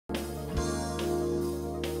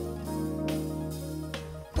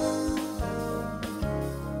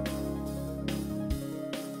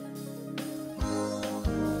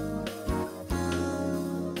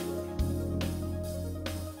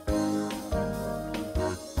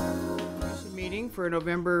for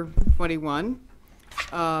November 21.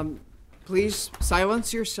 Please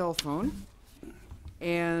silence your cell phone.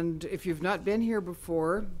 And if you've not been here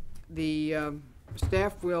before, the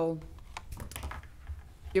staff will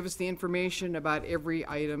give us the information about every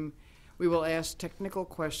item. We will ask technical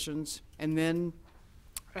questions, and then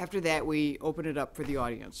after that, we open it up for the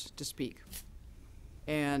audience to speak.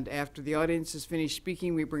 And after the audience is finished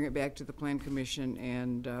speaking, we bring it back to the Plan Commission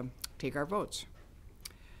and take our votes.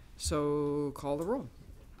 So call the roll.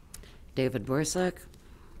 David Borsak,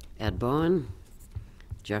 Ed Bowen,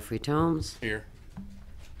 Jeffrey Tomes. Here.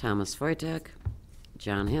 Thomas Foytek,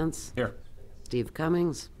 John Hintz. Here. Steve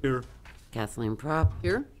Cummings. Here. Kathleen Propp.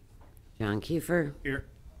 Here? John Kiefer. Here.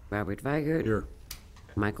 Robert Weigert. Here.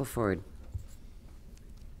 Michael Ford.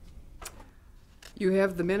 You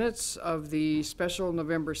have the minutes of the special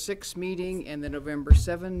November 6 meeting and the November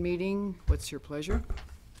 7 meeting. What's your pleasure?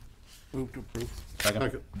 Move to approve.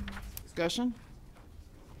 Second. Discussion?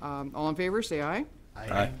 All in favor, say aye.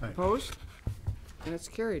 Aye. Opposed? And it's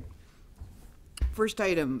carried. First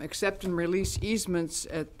item, accept and release easements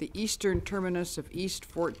at the eastern terminus of East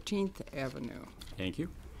 14th Avenue. Thank you.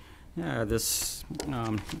 This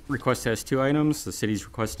request has two items. The city's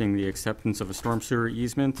requesting the acceptance of a storm sewer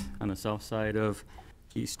easement on the south side of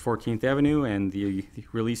East 14th Avenue and the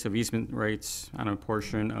release of easement rights on a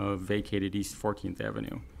portion of vacated East 14th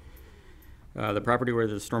Avenue. The property where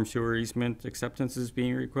the storm sewer easement acceptance is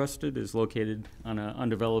being requested is located on an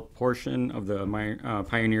undeveloped portion of the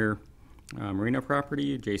Pioneer Marina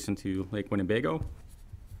property adjacent to Lake Winnebago.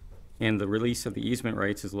 And the release of the easement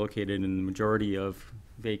rights is located in the majority of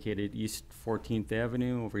vacated East 14th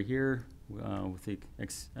Avenue over here, with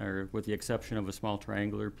the exception of a small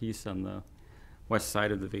triangular piece on the west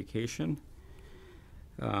side of the vacation.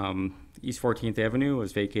 East 14th Avenue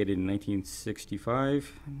was vacated in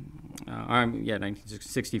 1965.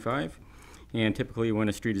 1965. And typically when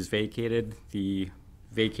a street is vacated, the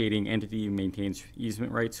vacating entity maintains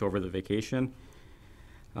easement rights over the vacation.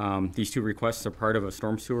 These two requests are part of a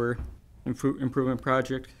storm sewer improvement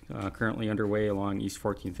project currently underway along East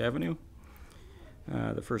 14th Avenue.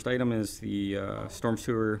 The first item is the storm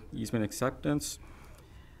sewer easement acceptance.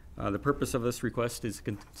 The purpose of this request is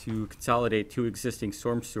to consolidate two existing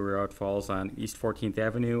storm sewer outfalls on East 14th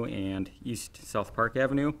Avenue and East South Park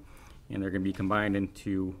Avenue, and they're going to be combined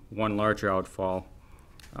into one larger outfall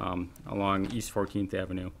along East 14th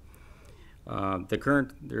Avenue.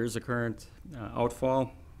 There is a current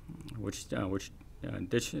outfall which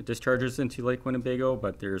discharges into Lake Winnebago,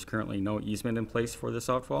 but there is currently no easement in place for this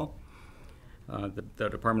outfall. The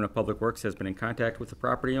Department of Public Works has been in contact with the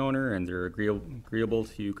property owner, and they're agreeable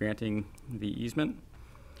to granting the easement.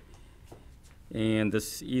 And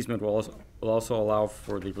this easement will also allow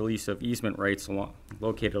for the release of easement rights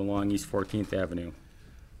located along East 14th Avenue.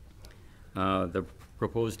 The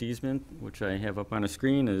proposed easement, which I have up on a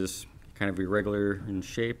screen, is kind of irregular in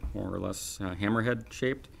shape, more or less hammerhead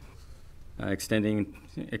shaped,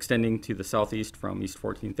 extending to the southeast from East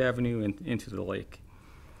 14th Avenue and into the lake.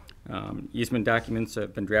 Easement documents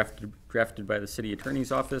have been drafted by the city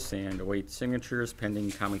attorney's office and await signatures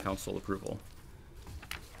pending common council approval.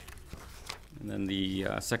 And then the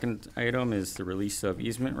second item is the release of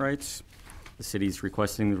easement rights. The city is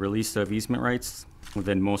requesting the release of easement rights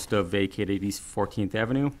within most of vacated East 14th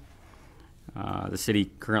Avenue. The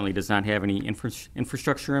city currently does not have any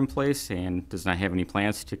infrastructure in place and does not have any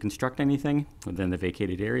plans to construct anything within the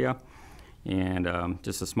vacated area. And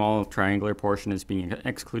just a small triangular portion is being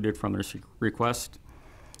excluded from this request.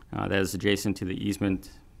 That is adjacent to the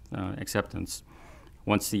easement acceptance.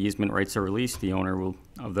 Once the easement rights are released, the owner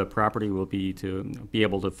of the property will be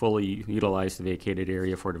able to fully utilize the vacated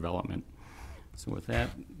area for development. So with that,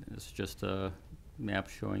 it's just a map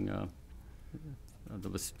showing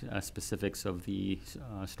the specifics of the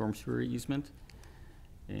storm sewer easement.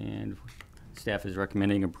 And staff is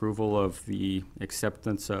recommending approval of the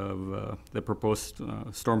acceptance of the proposed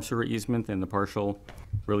storm sewer easement and the partial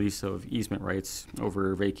release of easement rights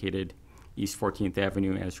over vacated East 14th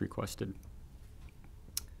Avenue as requested.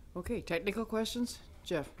 Okay, technical questions?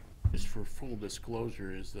 Jeff? Just for full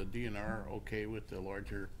disclosure, is the DNR okay with the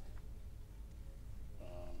larger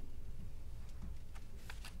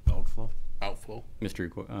outflow? Mr.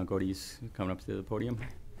 Godey's coming up to the podium.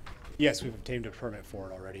 Yes, we've obtained a permit for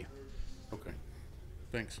it already. Okay,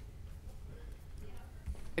 thanks.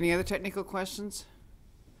 Any other technical questions?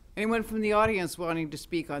 Anyone from the audience wanting to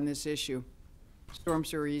speak on this issue? Storm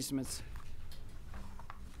sewer easements.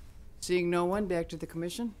 Seeing no one, back to the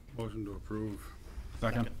commission. Motion to approve.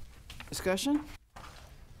 Second. Discussion?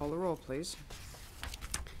 Call the roll, please.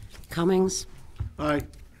 Cummings. Aye.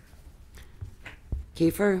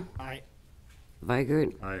 Kiefer. Aye.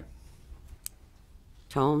 Weigert, Aye.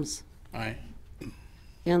 Tomes, Aye.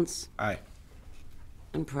 Hintz, Aye.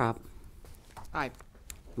 and Prop. Aye.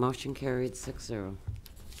 Motion carried 6-0.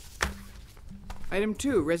 Item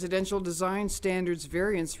 2, residential design standards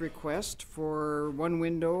variance request for one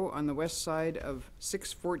window on the west side of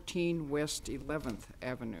 614 West 11th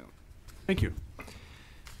Avenue. Thank you.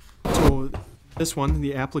 So this one,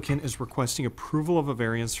 the applicant is requesting approval of a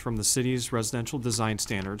variance from the city's residential design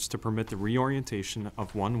standards to permit the reorientation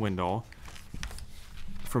of one window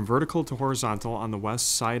from vertical to horizontal on the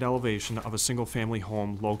west side elevation of a single-family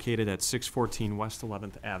home located at 614 West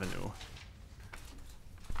 11th Avenue.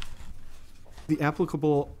 The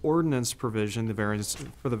applicable ordinance provision, the variance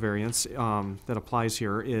that applies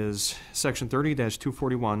here is section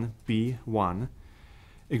 30-241B1.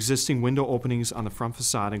 Existing window openings on the front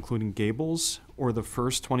facade, including gables or the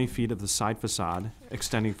first 20 feet of the side facade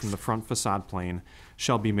extending from the front facade plane,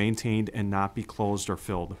 shall be maintained and not be closed or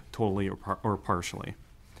filled, totally or partially.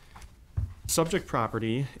 Subject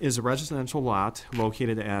property is a residential lot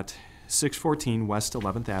located at 614 West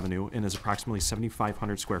 11th Avenue and is approximately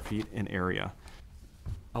 7,500 square feet in area.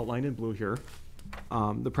 Outlined in blue here.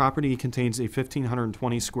 The property contains a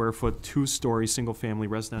 1,520 square foot, two-story, single-family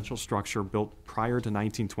residential structure built prior to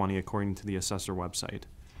 1920, according to the assessor website.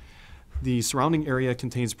 The surrounding area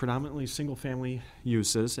contains predominantly single-family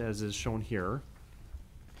uses, as is shown here,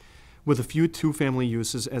 with a few two-family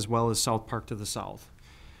uses as well as South Park to the south.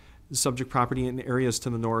 The subject property and areas to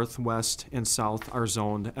the north, west, and south are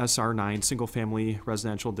zoned SR9 single-family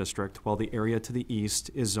residential district, while the area to the east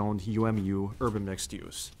is zoned UMU urban mixed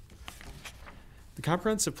use. The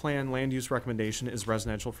comprehensive plan land use recommendation is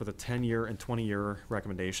residential for the 10-year and 20-year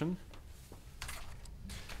recommendation.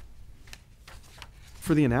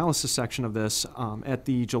 For the analysis section of this, at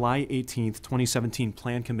the July 18th, 2017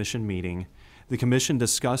 Plan Commission meeting, the Commission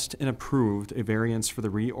discussed and approved a variance for the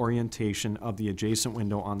reorientation of the adjacent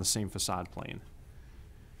window on the same facade plane.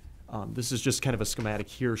 This is just kind of a schematic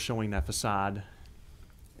here showing that facade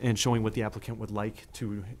and showing what the applicant would like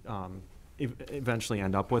to eventually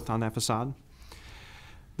end up with on that facade.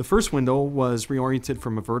 The first window was reoriented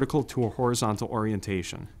from a vertical to a horizontal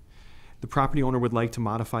orientation. The property owner would like to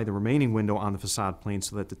modify the remaining window on the facade plane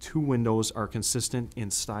so that the two windows are consistent in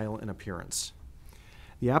style and appearance.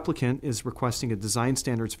 The applicant is requesting a design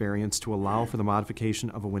standards variance to allow for the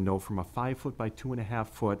modification of a window from a 5 foot by 2.5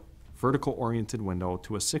 foot vertical oriented window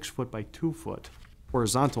to a 6 foot by 2 foot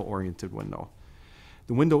horizontal oriented window.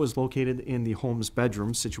 The window is located in the home's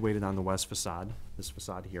bedroom situated on the west facade, this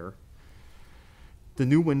facade here. The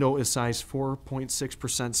new window is sized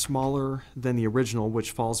 4.6% smaller than the original,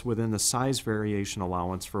 which falls within the size variation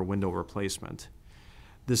allowance for a window replacement.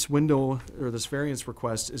 This variance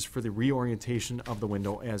request is for the reorientation of the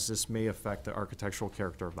window, as this may affect the architectural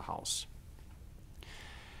character of the house.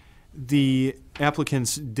 The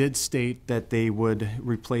applicants did state that they would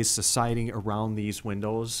replace the siding around these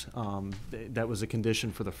windows. That was a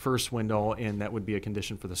condition for the first window, and that would be a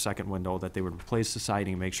condition for the second window, that they would replace the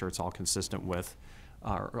siding and make sure it's all consistent with,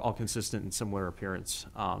 or all consistent in similar appearance.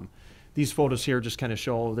 These photos here just kind of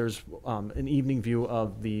show, there's an evening view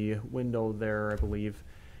of the window there, I believe.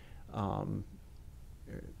 Or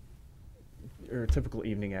a typical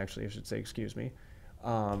evening, actually, I should say, excuse me.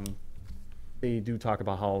 They do talk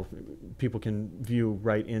about how people can view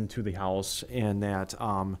right into the house, and that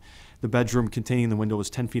the bedroom containing the window is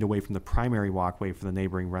 10 feet away from the primary walkway for the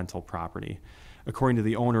neighboring rental property. According to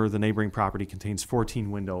the owner, the neighboring property contains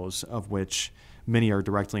 14 windows, of which many are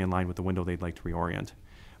directly in line with the window they'd like to reorient.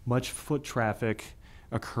 Much foot traffic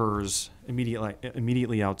occurs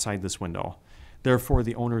immediately outside this window. Therefore,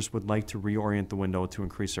 the owners would like to reorient the window to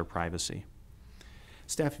increase their privacy.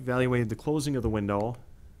 Staff evaluated the closing of the window.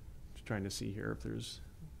 Just trying to see here if there's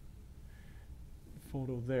a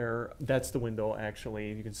photo there. That's the window,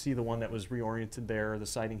 actually. You can see the one that was reoriented there. The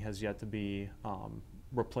siding has yet to be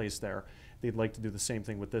replaced there. They'd like to do the same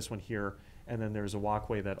thing with this one here. And then there's a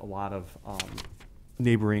walkway that a lot of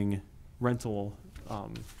neighboring rental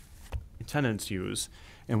tenants use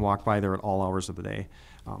and walk by there at all hours of the day.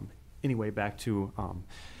 Anyway, back to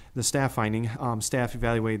the staff finding. Staff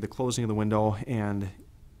evaluated the closing of the window and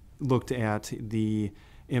looked at the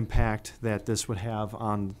impact that this would have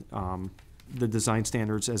on the design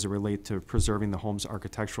standards as it relates to preserving the home's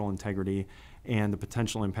architectural integrity and the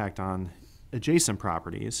potential impact on adjacent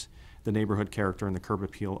properties, the neighborhood character, and the curb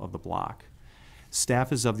appeal of the block.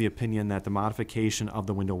 Staff is of the opinion that the modification of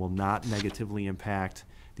the window will not negatively impact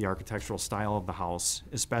the architectural style of the house,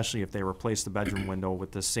 especially if they replace the bedroom window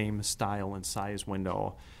with the same style and size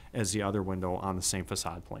window as the other window on the same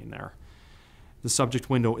facade plane there. The subject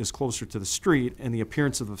window is closer to the street, and the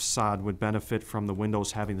appearance of the facade would benefit from the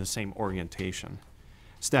windows having the same orientation.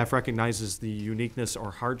 Staff recognizes the uniqueness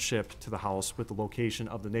or hardship to the house with the location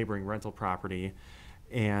of the neighboring rental property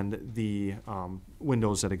and the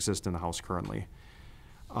windows that exist in the house currently.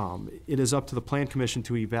 It is up to the Plan Commission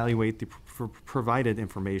to evaluate the provided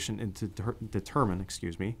information and to determine,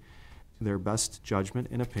 their best judgment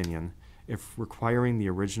and opinion if requiring the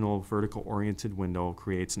original vertical oriented window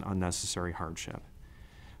creates an unnecessary hardship.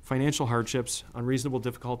 Financial hardships, unreasonable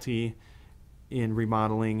difficulty in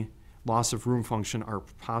remodeling, loss of room function are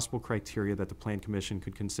possible criteria that the Plan Commission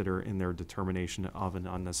could consider in their determination of an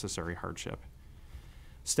unnecessary hardship.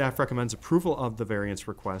 Staff recommends approval of the variance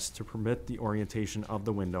request to permit the orientation of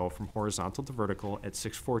the window from horizontal to vertical at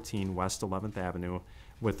 614 West 11th Avenue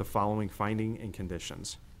with the following finding and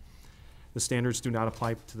conditions. The standards do not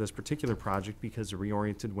apply to this particular project because the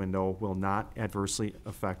reoriented window will not adversely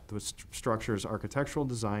affect the structure's architectural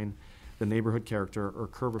design, the neighborhood character, or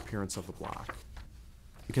curb appearance of the block.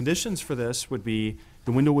 The conditions for this would be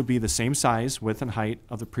the window would be the same size, width, and height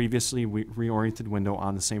of the previously reoriented window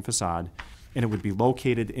on the same facade, and it would be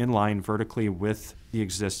located in line vertically with the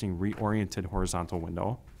existing reoriented horizontal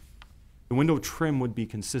window. The window trim would be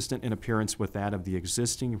consistent in appearance with that of the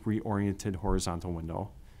existing reoriented horizontal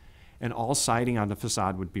window. And all siding on the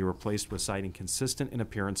facade would be replaced with siding consistent in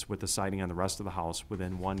appearance with the siding on the rest of the house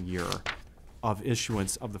within 1 year of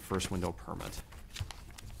issuance of the first window permit.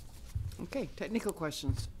 Okay, technical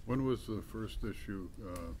questions. When was the first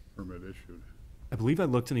permit issued? I believe I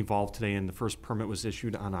looked and evolved today, and the first permit was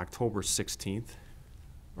issued on October 16th,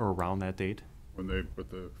 or around that date. When they put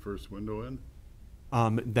the first window in?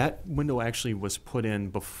 That window actually was put in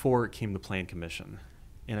before it came to Plan Commission,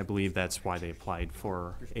 and I believe that's why they applied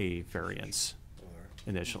for a variance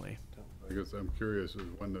initially. I guess I'm curious as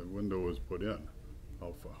when the window was put in.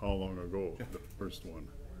 How long ago, the first one?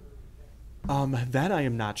 That I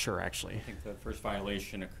am not sure, actually. I think the first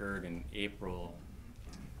violation occurred in April,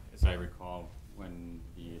 as I recall, when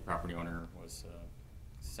the property owner was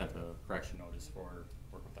sent a correction notice for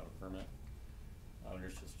work without a permit.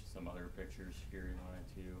 There's just some other pictures here you wanted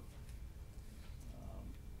to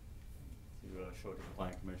show to the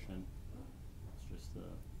Plan Commission. It's just the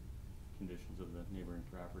conditions of the neighboring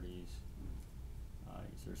properties.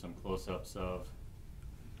 There's some close-ups of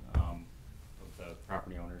the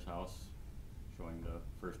property owner's house, showing the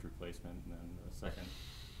first replacement, and then the second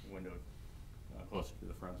window closer to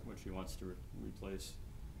the front, which he wants to replace.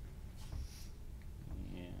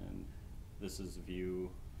 And this is a view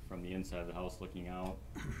from the inside of the house looking out,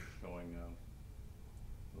 showing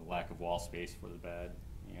the lack of wall space for the bed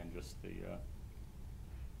and just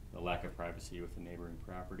the lack of privacy with the neighboring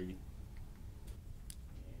property.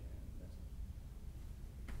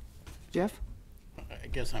 Jeff? I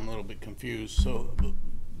guess I'm a little bit confused. So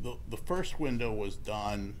the first window was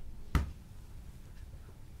done,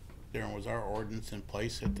 Darren, was our ordinance in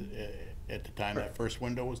place at the time that first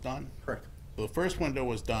window was done? Correct. So the first window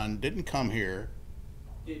was done, didn't come here.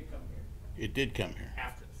 Did come here It did come here.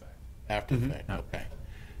 after the fact. After the fact, okay.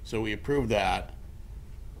 So we approved that,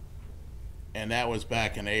 and that was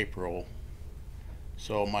back in April.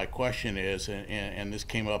 So my question is, and this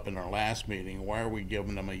came up in our last meeting, why are we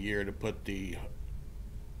giving them a year to put the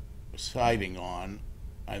siding on?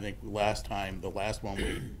 I think the last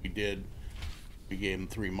one we did, we gave them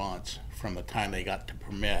 3 months from the time they got to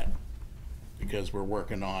permit, because we're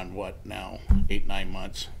working on what now, 8-9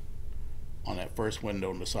 months on that first window,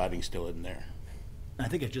 and the siding still isn't there. I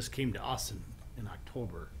think it just came to us in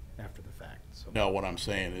October after the fact, so. No, what I'm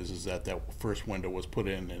saying is that first window was put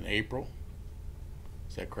in April?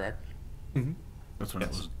 Is that correct? That's when it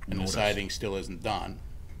was And the siding still isn't done.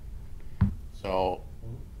 So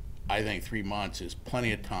I think 3 months is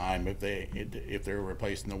plenty of time if they're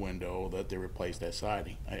replacing the window, that they replace that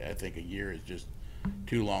siding. I think a year is just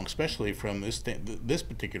too long, especially from this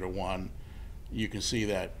particular one. You can see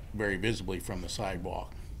that very visibly from the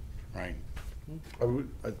sidewalk, right?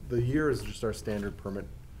 The year is just our standard permit.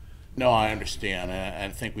 No, I understand. I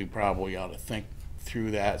think we probably ought to think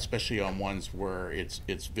through that, especially on ones where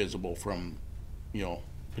it's visible from,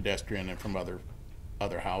 pedestrian and from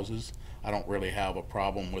other houses. I don't really have a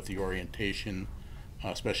problem with the orientation,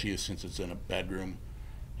 especially since it's in a bedroom,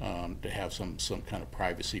 to have some kind of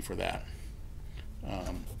privacy for that.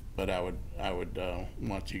 But I would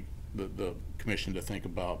want the commission to think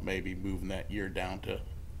about maybe moving that year down to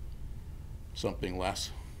something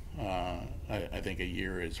less. I think a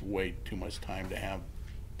year is way too much time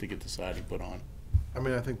to get the siding put on. I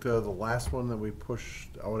mean, I think the last one that we pushed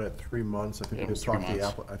out at 3 months, I think It we was talked 3 the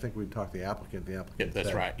months. I think we talked the applicant, Yeah, that's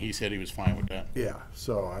said- right. He said he was fine with that. Yeah,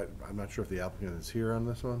 so I'm not sure if the applicant is here on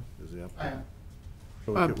this one, is the applicant?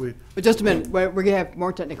 So But just a minute, we're gonna have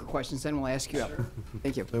more technical questions, then we'll ask you up.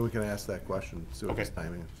 Thank you. then we can ask that question, see what his Okay.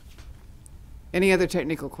 timing is. Any other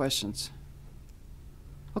technical questions?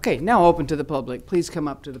 Okay, now open to the public. Please come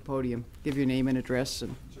up to the podium, give your name and address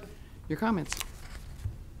and your comments.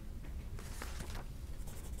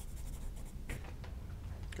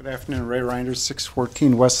 Good afternoon, Ray Reinders,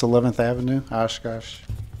 614 West 11th Avenue, Oshkosh.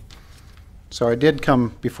 So I did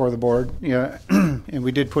come before the board, yeah, and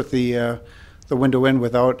we did put the window in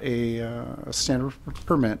without a standard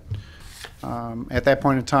permit. At that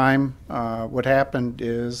point in time, what happened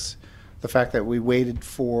is the fact that we waited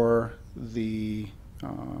for the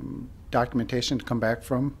documentation to come back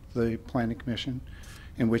from the planning commission,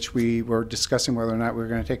 in which we were discussing whether or not we were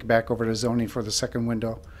going to take it back over to zoning for the second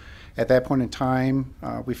window. At that point in time,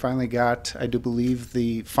 we finally got, I do believe,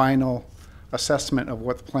 the final assessment of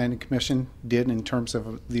what the planning commission did in terms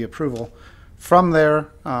of the approval. From there,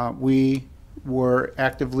 we were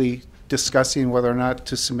actively discussing whether or not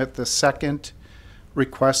to submit the second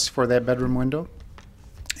request for that bedroom window,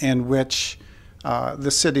 in which the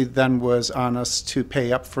city then was on us to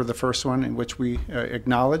pay up for the first one, in which we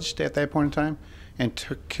acknowledged at that point in time and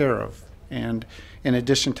took care of. And in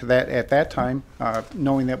addition to that, at that time,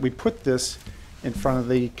 knowing that we put this in front of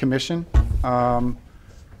the commission,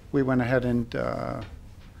 we went ahead and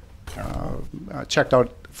checked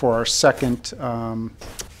out for our second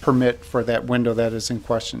permit for that window that is in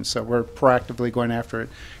question. So we're proactively going after it.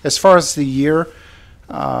 As far as the year,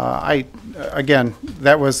 again,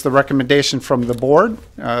 that was the recommendation from the board,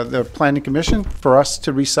 the planning commission, for us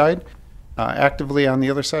to reside actively on the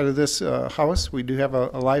other side of this house. We do have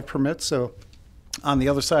a live permit, so on the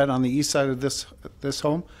other side, on the east side of this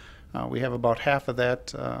home, we have about half of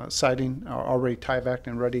that siding already tie-backed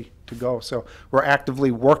and ready to go. So we're actively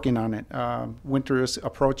working on it. Winter is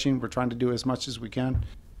approaching. We're trying to do as much as we can.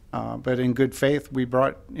 But in good faith, we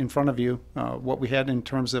brought in front of you what we had in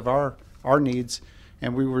terms of our needs,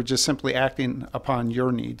 and we were just simply acting upon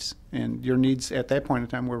your needs. And your needs at that point in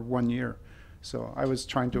time were 1 year. So I was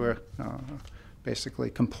trying to basically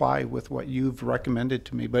comply with what you've recommended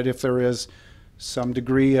to me. But if there is some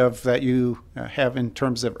degree of that you have in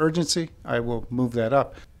terms of urgency, I will move that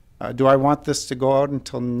up. Do I want this to go out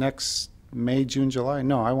until next May, June, July?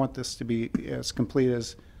 No, I want this to be as complete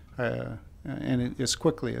as and as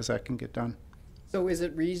quickly as I can get done. So is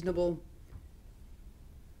it reasonable?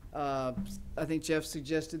 I think Jeff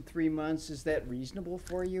suggested 3 months. Is that reasonable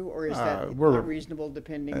for you, or is that we're- not reasonable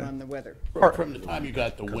depending on the weather? From the time you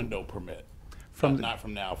got the window permit, not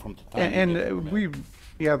from now, from the time you And get the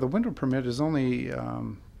permit. the window permit is only,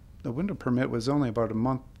 the window permit was only about a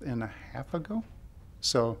month and a half ago.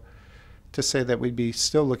 So to say that we'd be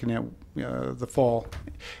still looking at the fall,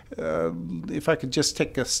 if I could just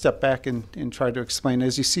take a step back and try to explain.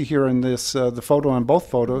 As you see here in this, the photo on both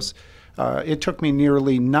photos, it took me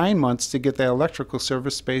nearly 9 months to get the electrical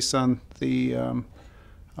service based on the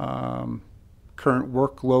current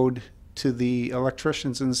workload to the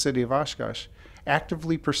electricians in the city of Oshkosh,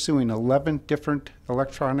 actively pursuing 11 different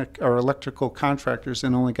electrical contractors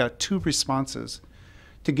and only got 2 responses.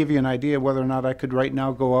 To give you an idea whether or not I could right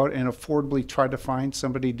now go out and affordably try to find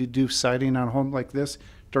somebody to do siding on a home like this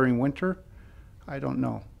during winter, I don't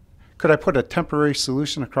know. Could I put a temporary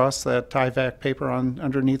solution across that tie-back paper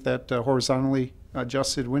underneath that horizontally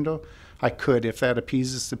adjusted window? I could, if that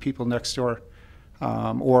appeases the people next door,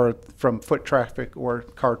 or from foot traffic or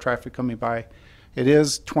car traffic coming by. It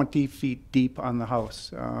is 20 feet deep on the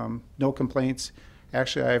house. No complaints.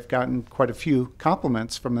 Actually, I've gotten quite a few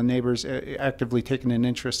compliments from the neighbors actively taking an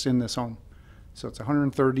interest in this home. So it's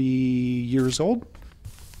 130 years old.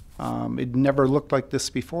 It never looked like this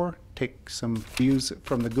before. Take some views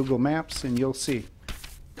from the Google Maps and you'll see.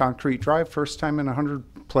 Concrete drive, first time in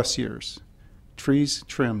 100+ years. Trees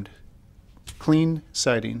trimmed. Clean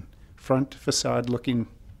siding. Front facade looking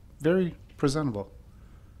very presentable.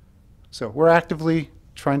 So we're actively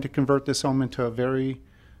trying to convert this home into a very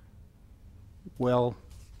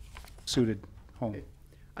well-suited home.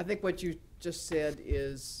 I think what you just said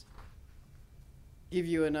is give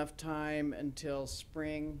you enough time until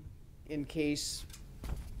spring in case you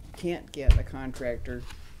can't get a contractor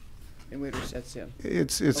and winter sets in.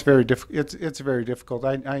 It's very it's very difficult.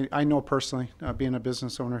 I know personally, being a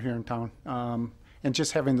business owner here in town, and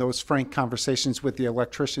just having those frank conversations with the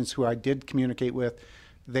electricians who I did communicate with,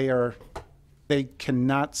 they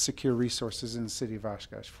cannot secure resources in the city of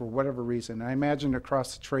Oshkosh for whatever reason. I imagine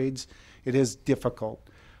across the trades it is difficult.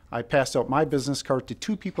 I passed out my business card to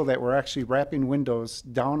two people that were actually wrapping windows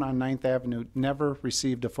down on 9th Avenue, never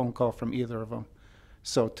received a phone call from either of them.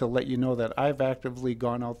 So to let you know that I've actively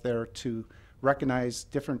gone out there to recognize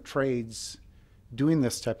different trades doing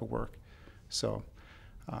this type of work. So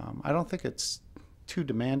I don't think it's too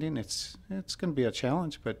demanding. It's going to be a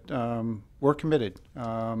challenge, but we're committed.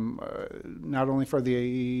 Not only for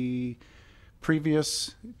the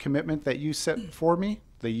previous commitment that you set for me,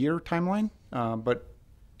 the year timeline, but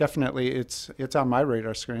definitely it's on my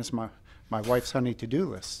radar screen. It's my wife's honey to-do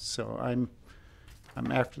list. So I'm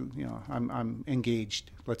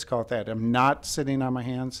engaged. Let's call it that. I'm not sitting on my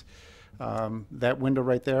hands. That window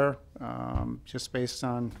right there, just based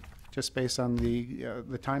on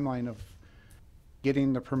the timeline of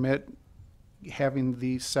getting the permit, having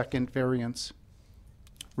the second variance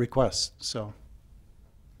request. So.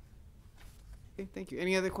 Okay, thank you.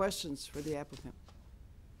 Any other questions for the applicant?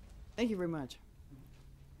 Thank you very much.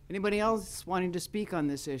 Anybody else wanting to speak on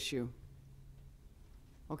this issue?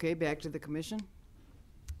 Okay, back to the commission.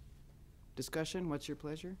 Discussion, what's your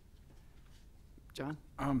pleasure? John?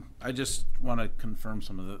 I just want to confirm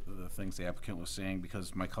some of the things the applicant was saying,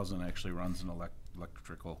 because my cousin actually runs an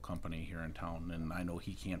electrical company here in town, and I know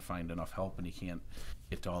he can't find enough help and he can't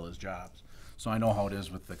get to all his jobs. So I know how it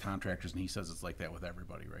is with the contractors, and he says it's like that with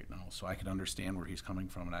everybody right now. So I can understand where he's coming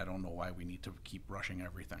from, and I don't know why we need to keep rushing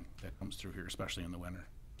everything that comes through here, especially in the winter.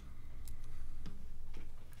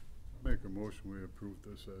 Make a motion, we approve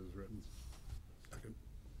this as written.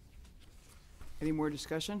 Any more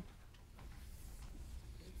discussion?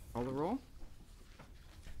 Call the roll.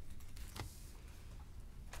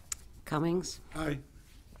 Cummings, Aye.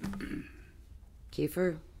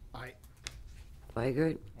 Kiefer, Aye.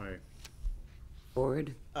 Weigert, Aye.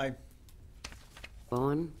 Ford, Aye.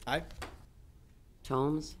 Bowen, Aye.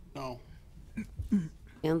 Holmes, No.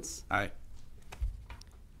 Hintz, Aye.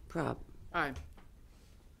 Prop. Aye.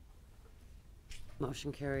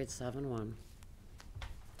 Motion carried 7-1.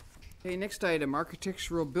 Okay, next item,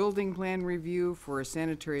 architectural building plan review for a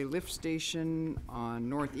sanitary lift station on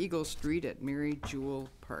North Eagle Street at Mary Jewel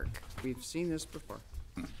Park. We've seen this before.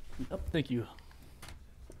 Yep, thank you.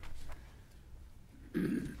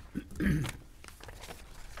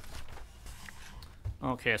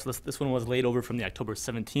 Okay, so this one was laid over from the October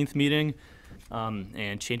 17th meeting,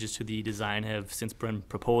 and changes to the design have since been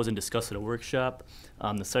proposed and discussed at a workshop.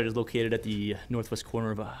 The site is located at the northwest corner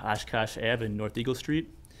of Oshkosh Ave and North Eagle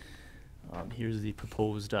Street. Here's the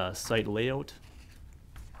proposed site layout.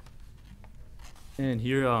 And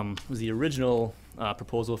here was the original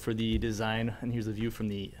proposal for the design, and here's the view from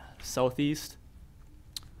the southeast.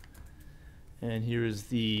 And here's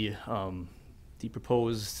the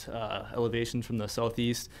proposed elevation from the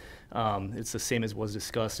southeast. It's the same as was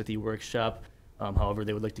discussed at the workshop. However,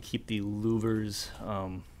 they would like to keep the louvers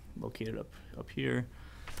located up here.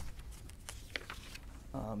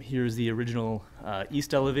 Here's the original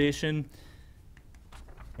east elevation,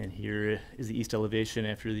 and here is the east elevation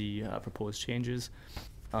after the proposed changes.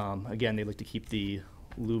 Again, they'd like to keep the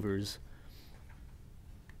louvers.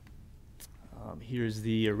 Here's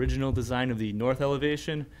the original design of the north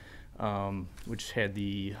elevation, which had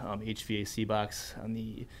the HVAC box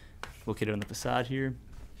located on the facade here.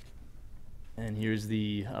 And here's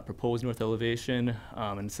the proposed north elevation,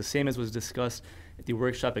 and it's the same as was discussed at the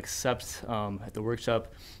workshop, except at the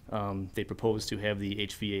workshop they proposed to have the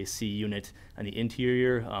HVAC unit on the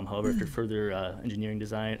interior. However, after further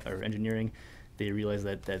engineering, they realized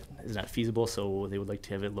that that is not feasible, so they would like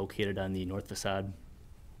to have it located on the north facade.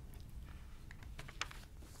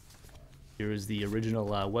 Here is the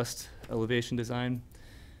original west elevation design,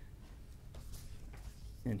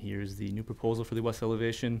 and here's the new proposal for the west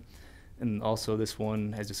elevation. And also this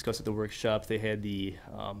one, as discussed at the workshop, they had the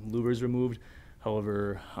louvers removed.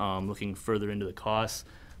 However, looking further into the costs,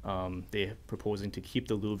 they're proposing to keep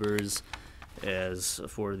the louvers, as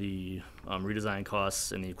for the redesign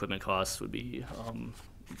costs and the equipment costs would be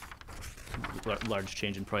large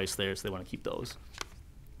change in price there, so they want to keep those.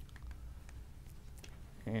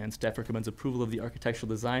 And staff recommends approval of the architectural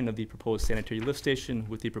design of the proposed sanitary lift station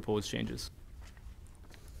with the proposed changes.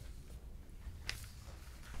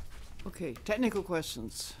 Okay, technical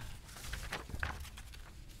questions?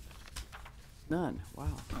 None,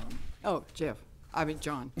 wow. Oh, John. I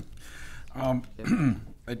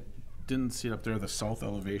didn't see it up there, the south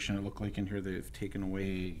elevation. It looked like in here they've taken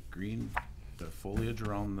away the foliage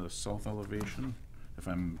around the south elevation, if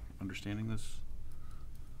I'm understanding this.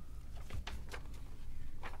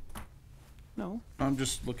 No, I'm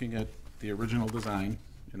just looking at the original design.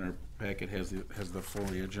 In our packet has the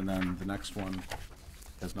foliage, and then the next one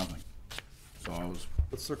has nothing. So I was,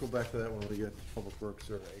 Let's circle back to that when we get Public Works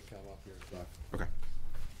or ACOM up here to talk.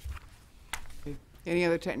 okay. Any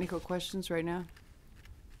other technical questions right now?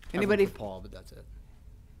 Anybody, Paul, but that's it.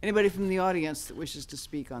 anybody from the audience that wishes to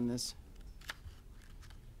speak on this?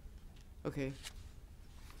 Okay.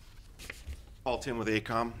 Paul Tim with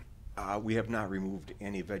ACOM. We have not removed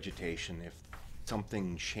any vegetation. If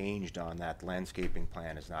something changed on that, landscaping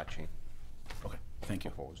plan has not changed. Okay, thank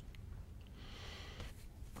you. Proposed.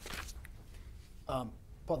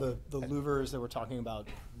 Paul, the louvers that we're talking about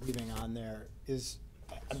leaving on there is.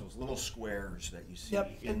 Those little squares that you see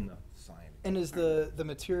Yep, in the sign. And is the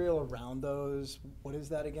material around those, what is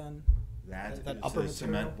that again? That That is upper a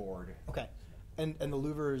cement material? board. Okay. And the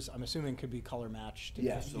louvers, I'm assuming, could be color matched?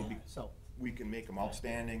 Yes, So we can make them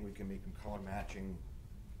outstanding, we can make them color matching.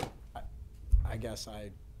 I guess I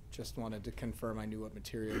just wanted to confirm I knew what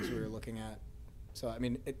materials we were looking at. So, I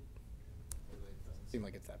mean, it doesn't seem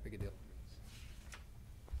like it's that big a deal.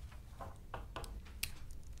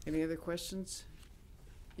 Any other questions?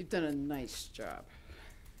 You've done a nice job.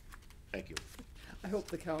 Thank you. I hope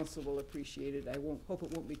the council will appreciate it. Hope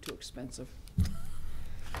it won't be too expensive.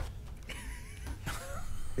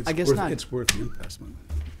 I guess not. It's worth the investment.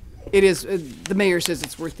 It is, the mayor says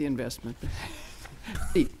it's worth the investment.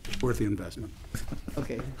 Steve, Worth the investment.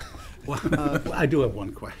 okay. Well, I do have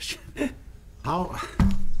one question.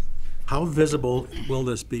 How visible will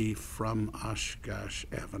this be from Oshkosh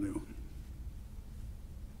Avenue?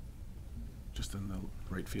 Just in the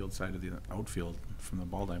right field side of the outfield from the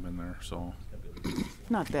ball diamond there, so.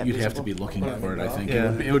 Not that You'd have to visible. be looking for it, I think.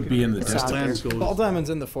 Yeah. It would be in the It's out distance. there. Ball diamond's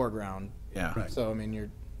in the foreground, Yeah. Right. so I mean, you're.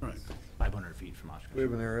 Right. 500 feet from Oshkosh. We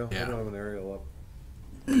have an aerial? Yeah. I don't have an aerial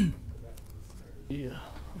up. Yeah,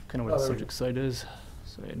 kind of where the subject site is,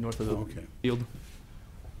 so yeah, north of the Okay. field.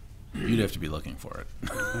 You'd have to be looking for it.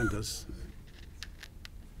 And does,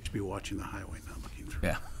 you should be watching the highway, not looking through.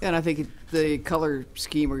 Yeah. And I think the color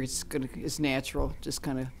scheme is natural, just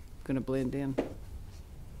kind of gonna blend in.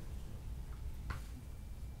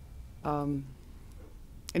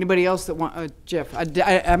 Anybody else that Jeff,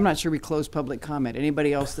 I'm not sure we closed public comment.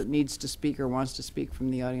 Anybody else that needs to speak or wants to speak from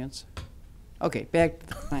the audience? Okay, back to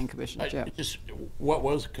the planning commission, Jeff. What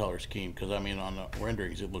was the color scheme? Because I mean, on the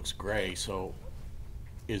renderings, it looks gray, so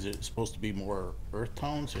is it supposed to be more earth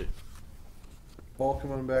tones? Paul,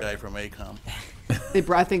 come on back. Guy from ACOM.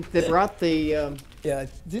 I think they brought the, Yeah, I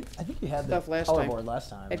think you had the Stuff last color time. board last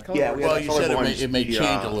time. Had right? color Yeah, board. we have Well, the you colored said ones. it may The,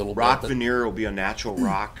 change a little bit, rock but- veneer will be a natural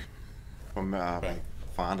rock from Right.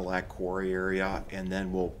 Fond du Lac Quarry area, and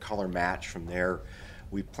then we'll color match from there.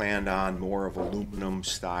 We planned on more of aluminum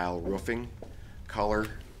style roofing color,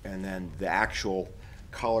 and then the actual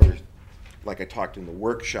color, like I talked in the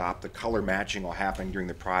workshop, the color matching will happen during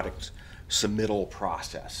the product's submittal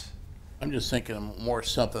process. I'm just thinking more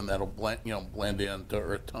something that'll blend into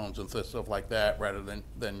earth tones and stuff like that, rather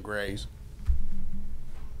than grays.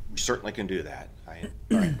 We certainly can do that.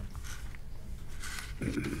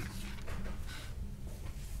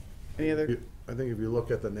 Any other, I think if you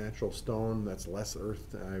look at the natural stone, that's less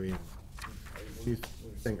earth, I mean, you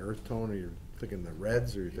think earth tone, or you're thinking the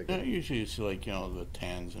reds, or you're Yeah, thinking? usually it's like, the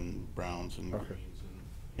tans and browns and Okay. greens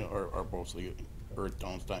and, are mostly earth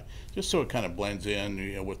tones, just so it kind of blends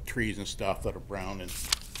in, with trees and stuff that are brown and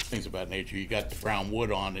things of that nature. You got the brown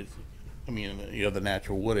wood on it. I mean, the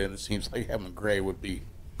natural wood in it seems like having gray would be,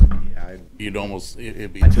 Yeah,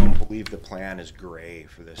 it'd be. I don't believe the plan is gray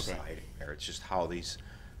for this Okay. siding there. It's just how these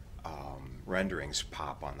renderings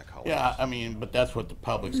pop on the colors. Yeah, I mean, but that's what the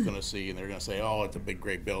public's gonna see, and they're gonna say, oh, it's a big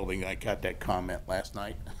gray building. I got that comment last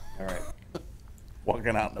night. All right.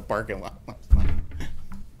 Walking out in the parking lot last night.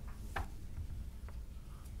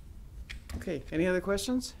 okay, any other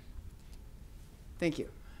questions? Thank you.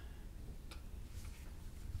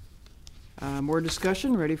 More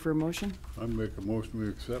discussion, ready for a motion? I'd make a motion we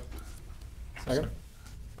accept.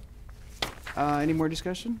 Any more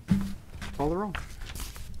discussion? Call the roll.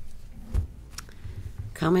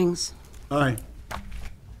 Cummings, Aye.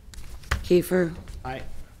 Kiefer, Aye.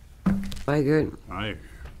 Weigert, Aye.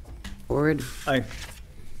 Ford, Aye.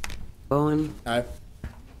 Bowen, Aye.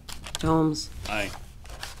 Holmes, Aye.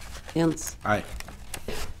 Hintz, Aye.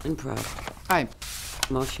 and Prout. Aye.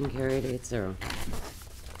 Motion carried 8-0.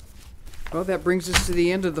 Well, that brings us to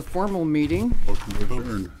the end of the formal meeting. Motion to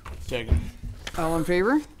adjourn. Second. All in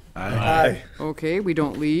favor? Aye. Okay, we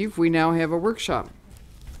don't leave. We now have a workshop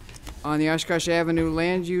on the Oshkosh Avenue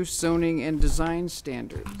land use, zoning, and design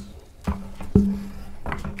standards. All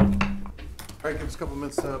right, give us a couple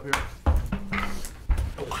minutes to set up here.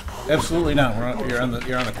 Absolutely not. You're on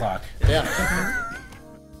the clock. Yeah.